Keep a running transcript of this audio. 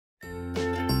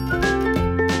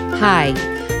Hi,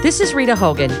 this is Rita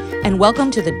Hogan, and welcome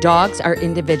to the Dogs Are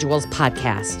Individuals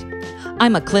podcast.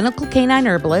 I'm a clinical canine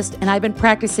herbalist, and I've been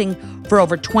practicing for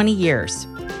over 20 years.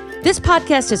 This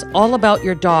podcast is all about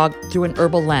your dog through an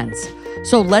herbal lens.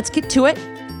 So let's get to it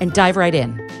and dive right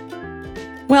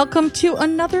in. Welcome to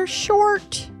another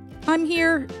short. I'm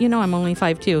here. You know, I'm only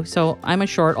 5'2", so I'm a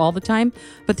short all the time,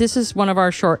 but this is one of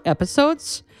our short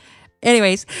episodes.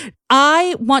 Anyways,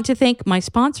 I want to thank my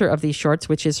sponsor of these shorts,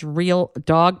 which is Real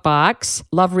Dog Box.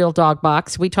 Love Real Dog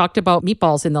Box. We talked about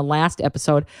meatballs in the last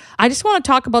episode. I just want to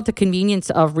talk about the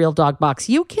convenience of Real Dog Box.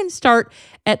 You can start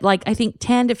at I think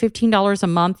 $10 to $15 a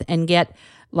month and get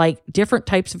different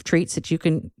types of treats that you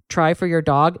can try for your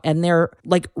dog. And they're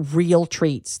real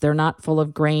treats. They're not full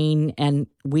of grain and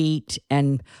wheat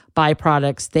and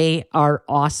byproducts. They are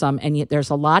awesome. And yet there's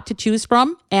a lot to choose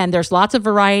from. And there's lots of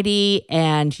variety.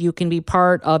 And you can be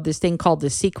part of this thing called the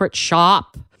Secret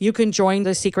Shop. You can join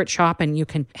the Secret Shop and you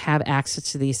can have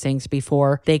access to these things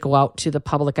before they go out to the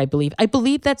public, I believe. I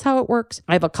believe that's how it works.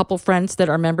 I have a couple friends that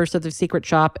are members of the Secret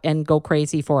Shop and go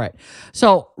crazy for it.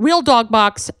 So Real Dog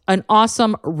Box, an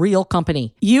awesome real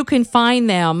company. You can find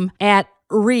them at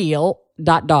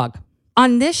real.dog.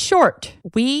 On this short,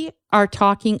 we are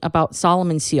talking about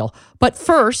Solomon Seal. But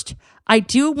first, I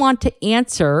do want to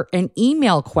answer an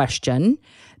email question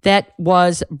that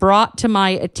was brought to my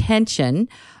attention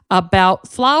about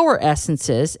flower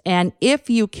essences and if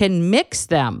you can mix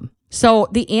them. So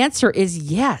the answer is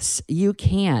yes, you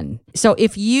can. So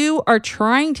if you are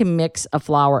trying to mix a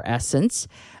flower essence,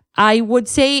 I would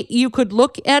say you could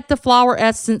look at the flower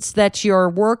essence that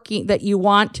you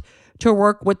want to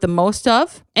work with the most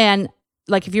of. And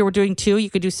if you were doing two, you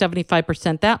could do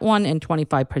 75% that one and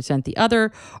 25% the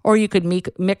other, or you could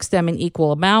mix them in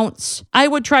equal amounts. I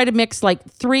would try to mix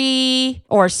 3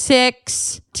 or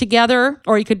 6 together,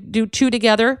 or you could do 2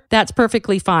 together. That's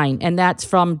perfectly fine. And that's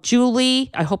from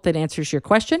Julie. I hope that answers your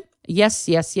question. Yes,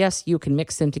 you can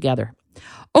mix them together.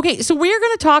 Okay, so we're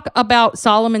going to talk about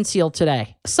Solomon Seal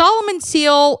today. Solomon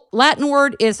Seal, Latin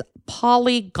word is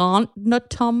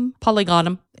Polygonatum.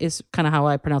 Polygonum is kind of how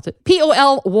I pronounce it.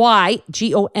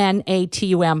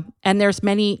 Polygonatum. And there's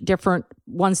many different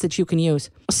ones that you can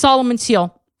use. Solomon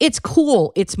Seal, it's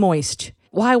cool, it's moist.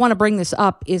 Why I want to bring this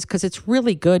up is because it's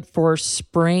really good for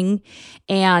spring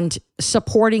and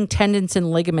supporting tendons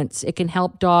and ligaments. It can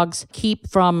help dogs keep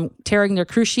from tearing their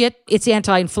cruciate. It's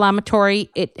anti-inflammatory.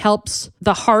 It helps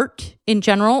the heart in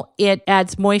general. It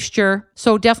adds moisture.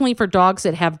 So definitely for dogs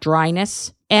that have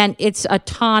dryness. And it's a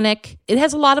tonic. It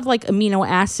has a lot of amino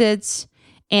acids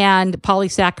and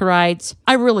polysaccharides.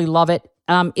 I really love it.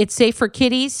 It's safe for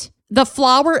kitties. The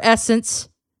flower essence,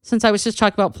 since I was just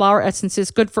talking about flower essence,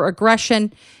 is good for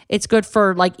aggression. It's good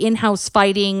for in-house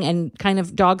fighting and kind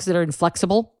of dogs that are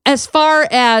inflexible. As far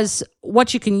as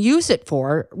what you can use it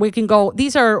for, we can go,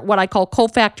 these are what I call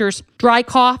cofactors. Dry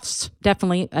coughs,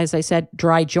 definitely, as I said,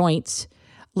 dry joints.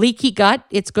 Leaky gut,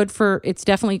 it's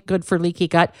definitely good for leaky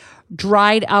gut.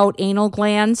 Dried out anal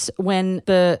glands, when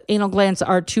the anal glands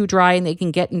are too dry and they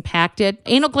can get impacted.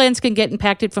 Anal glands can get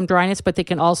impacted from dryness, but they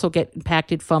can also get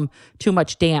impacted from too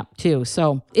much damp too.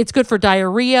 So it's good for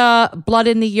diarrhea, blood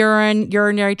in the urine,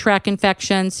 urinary tract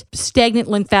infections, stagnant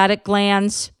lymphatic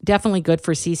glands, definitely good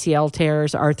for CCL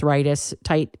tears, arthritis,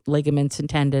 tight ligaments and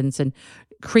tendons, and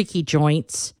creaky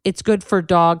joints. It's good for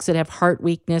dogs that have heart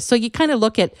weakness. So you kind of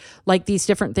look at these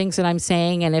different things that I'm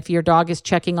saying, and if your dog is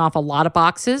checking off a lot of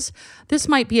boxes, this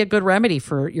might be a good remedy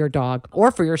for your dog or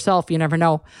for yourself. You never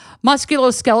know.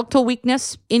 Musculoskeletal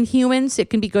weakness in humans, it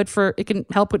can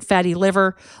help with fatty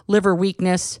liver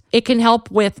weakness. It can help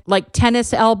with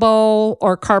tennis elbow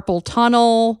or carpal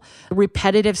tunnel,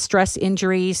 repetitive stress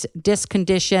injuries, disc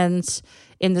conditions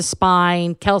in the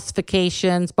spine,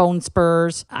 calcifications, bone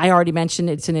spurs. I already mentioned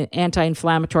it's an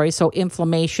anti-inflammatory, so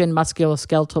inflammation,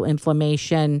 musculoskeletal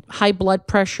inflammation, high blood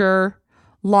pressure,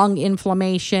 lung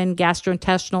inflammation,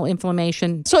 gastrointestinal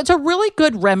inflammation. So it's a really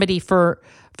good remedy for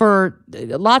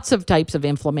lots of types of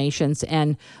inflammations,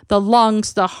 and the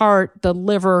lungs, the heart, the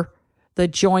liver, the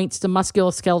joints, the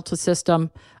musculoskeletal system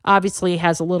obviously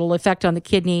has a little effect on the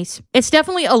kidneys. It's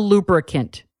definitely a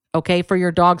lubricant. Okay, for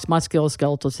your dog's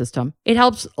musculoskeletal system. It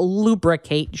helps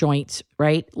lubricate joints,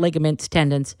 right? Ligaments,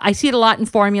 tendons. I see it a lot in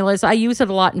formulas. I use it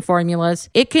a lot in formulas.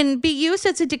 It can be used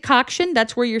as a decoction.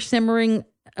 That's where you're simmering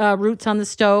roots on the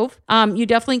stove. You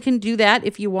definitely can do that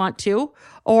if you want to.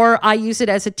 Or I use it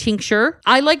as a tincture.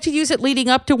 I like to use it leading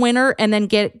up to winter and then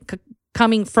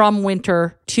coming from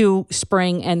winter to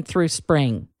spring and through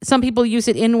spring. Some people use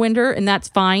it in winter, and that's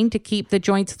fine to keep the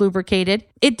joints lubricated.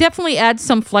 It definitely adds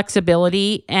some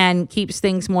flexibility and keeps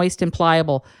things moist and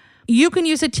pliable. You can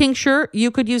use a tincture,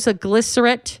 you could use a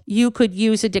glycerate, you could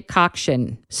use a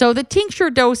decoction. So the tincture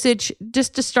dosage,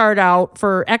 just to start out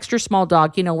for extra small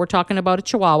dog, we're talking about a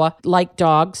Chihuahua-like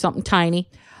dog, something tiny.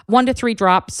 1 to 3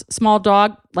 drops, small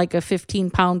dog, like a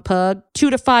 15-pound pug. 2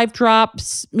 to 5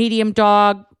 drops, medium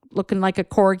dog, looking like a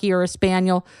corgi or a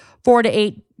spaniel. 4 to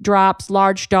 8 drops,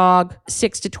 large dog,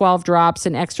 6 to 12 drops,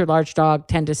 and extra large dog,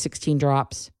 10 to 16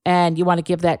 drops. And you want to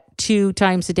give that 2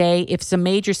 times a day. If it's a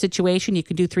major situation, you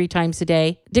can do 3 times a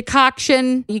day.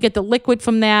 Decoction, you get the liquid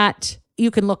from that. You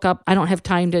can look up, I don't have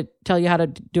time to tell you how to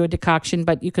do a decoction,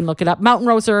 but you can look it up. Mountain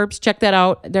Rose Herbs, check that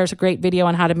out. There's a great video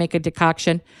on how to make a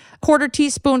decoction. 1/4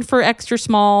 teaspoon for extra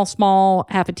small,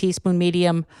 1/2 teaspoon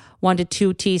medium, 1 to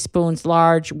 2 teaspoons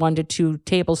large, 1 to 2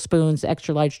 tablespoons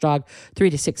extra large dog, 3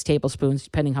 to 6 tablespoons,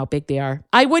 depending how big they are.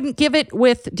 I wouldn't give it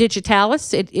with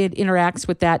digitalis. It interacts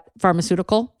with that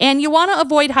pharmaceutical. And you want to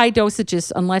avoid high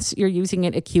dosages unless you're using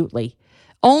it acutely.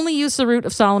 Only use the root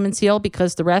of Solomon seal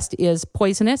because the rest is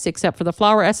poisonous except for the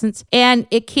flower essence. And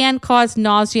it can cause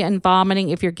nausea and vomiting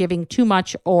if you're giving too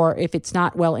much or if it's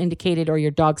not well indicated or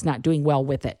your dog's not doing well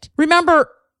with it. Remember,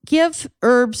 give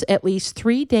herbs at least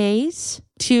 3 days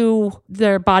to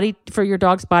their body, for your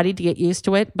dog's body to get used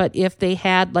to it. But if they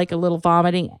had like a little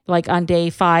vomiting, like on day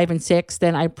 5 and 6,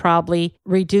 then I probably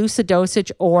reduce the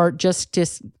dosage or just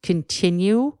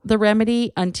discontinue the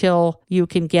remedy until you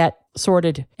can get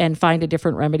sorted and find a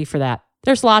different remedy for that.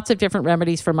 There's lots of different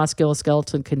remedies for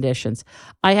musculoskeletal conditions.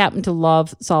 I happen to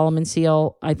love Solomon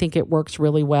seal. I think it works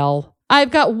really well.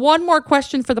 I've got one more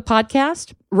question for the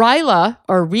podcast. Ryla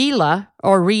or Rila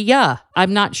or Ria,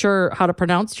 I'm not sure how to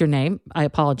pronounce your name. I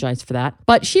apologize for that.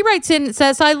 But she writes in and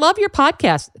says, I love your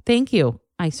podcast. Thank you.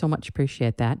 I so much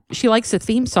appreciate that. She likes the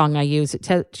theme song I use.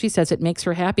 She says it makes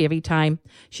her happy every time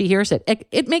she hears it.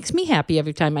 It makes me happy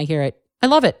every time I hear it. I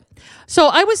love it. So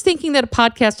I was thinking that a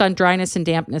podcast on dryness and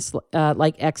dampness,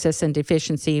 like excess and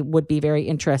deficiency, would be very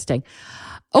interesting.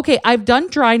 Okay, I've done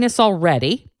dryness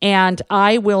already, and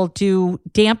I will do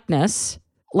dampness.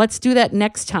 Let's do that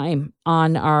next time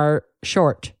on our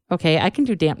short. Okay, I can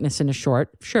do dampness in a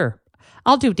short. Sure,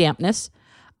 I'll do dampness.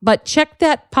 But check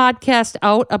that podcast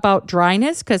out about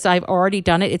dryness because I've already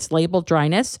done it. It's labeled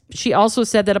dryness. She also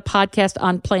said that a podcast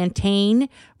on plantain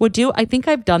would do. I think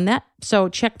I've done that. So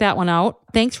check that one out.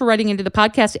 Thanks for writing into the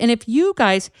podcast. And if you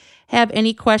guys have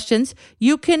any questions,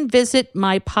 you can visit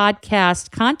my podcast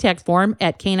contact form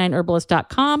at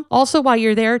canineherbalist.com. Also, while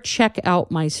you're there, check out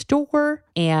my store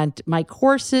and my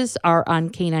courses are on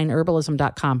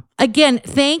canineherbalism.com. Again,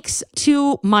 thanks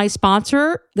to my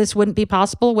sponsor. This wouldn't be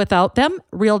possible without them,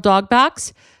 Real Dog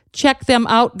Box. Check them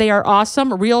out. They are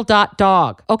awesome.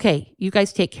 Real.dog. Okay, you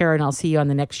guys take care and I'll see you on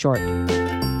the next short.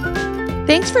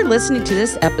 Thanks for listening to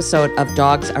this episode of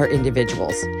Dogs Are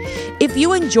Individuals. If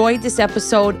you enjoyed this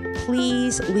episode,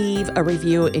 please leave a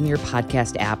review in your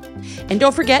podcast app. And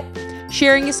don't forget,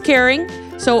 sharing is caring.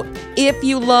 So if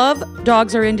you love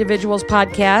Dogs Are Individuals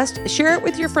podcast, share it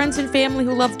with your friends and family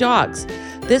who love dogs.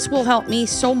 This will help me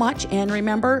so much. And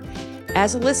remember,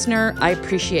 as a listener, I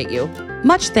appreciate you.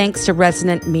 Much thanks to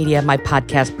Resonant Media, my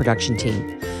podcast production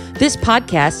team. This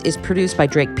podcast is produced by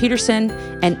Drake Peterson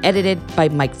and edited by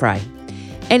Mike Fry.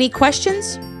 Any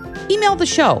questions? Email the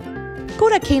show. Go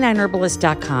to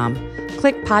canineherbalist.com,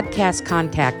 click Podcast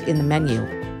Contact in the menu,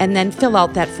 and then fill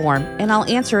out that form, and I'll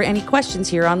answer any questions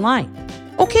here online.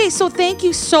 Okay, so thank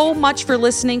you so much for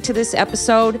listening to this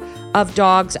episode of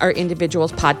Dogs Are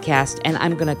Individuals podcast, and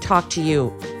I'm going to talk to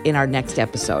you in our next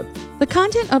episode. The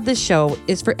content of this show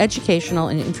is for educational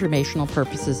and informational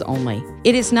purposes only.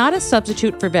 It is not a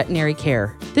substitute for veterinary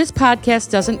care. This podcast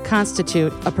doesn't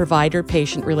constitute a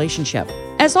provider-patient relationship.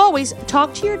 As always,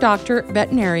 talk to your doctor,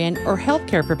 veterinarian, or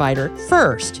healthcare provider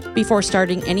first before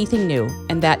starting anything new,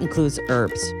 and that includes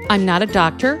herbs. I'm not a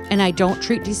doctor, and I don't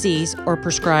treat disease or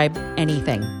prescribe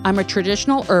anything. I'm a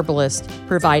traditional herbalist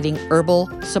providing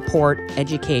herbal support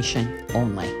education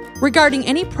only. Regarding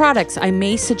any products I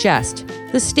may suggest,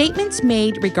 the statements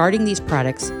made regarding these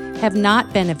products have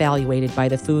not been evaluated by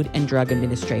the Food and Drug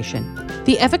Administration.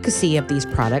 The efficacy of these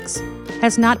products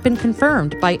has not been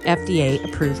confirmed by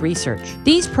FDA-approved research.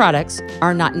 These products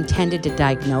are not intended to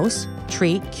diagnose,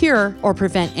 treat, cure, or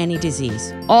prevent any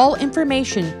disease. All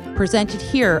information presented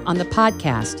here on the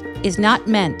podcast is not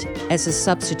meant as a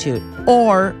substitute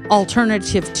or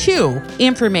alternative to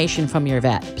information from your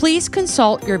vet. Please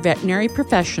consult your veterinary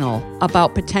professional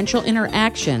about potential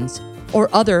interactions or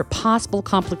other possible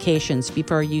complications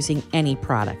before using any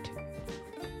product.